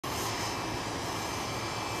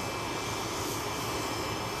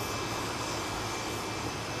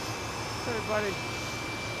everybody.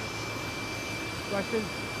 Questions?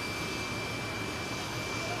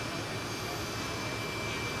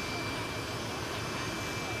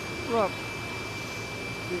 Look,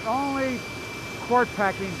 the only court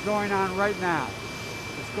packing going on right now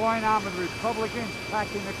is going on with the Republicans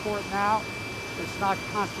packing the court now. It's not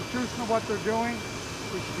constitutional what they're doing.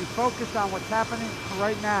 We should be focused on what's happening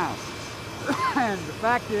right now. And the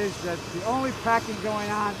fact is that the only packing going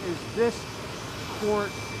on is this court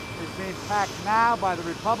is being packed now by the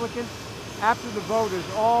Republicans after the vote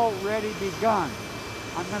has already begun.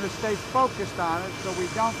 I'm going to stay focused on it so we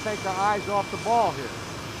don't take our eyes off the ball here.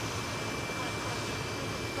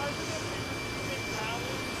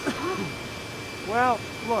 Well,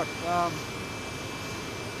 look,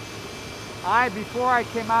 before I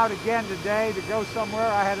came out again today to go somewhere,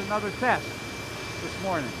 I had another test this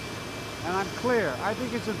morning. And I'm clear. I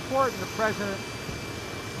think it's important the president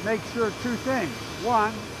makes sure two things.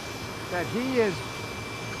 One, that he is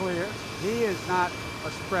clear. He is not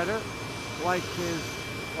a spreader like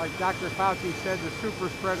Dr. Fauci said, the super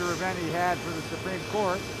spreader event he had for the Supreme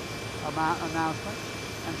Court announcement.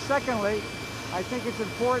 And secondly, I think it's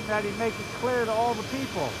important that he make it clear to all the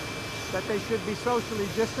people that they should be socially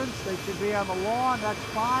distanced. They should be on the lawn, that's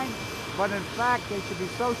fine. But in fact, they should be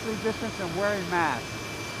socially distanced and wearing masks.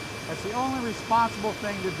 That's the only responsible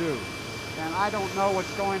thing to do. And I don't know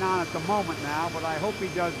what's going on at the moment now, but I hope he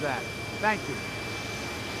does that. Thank you.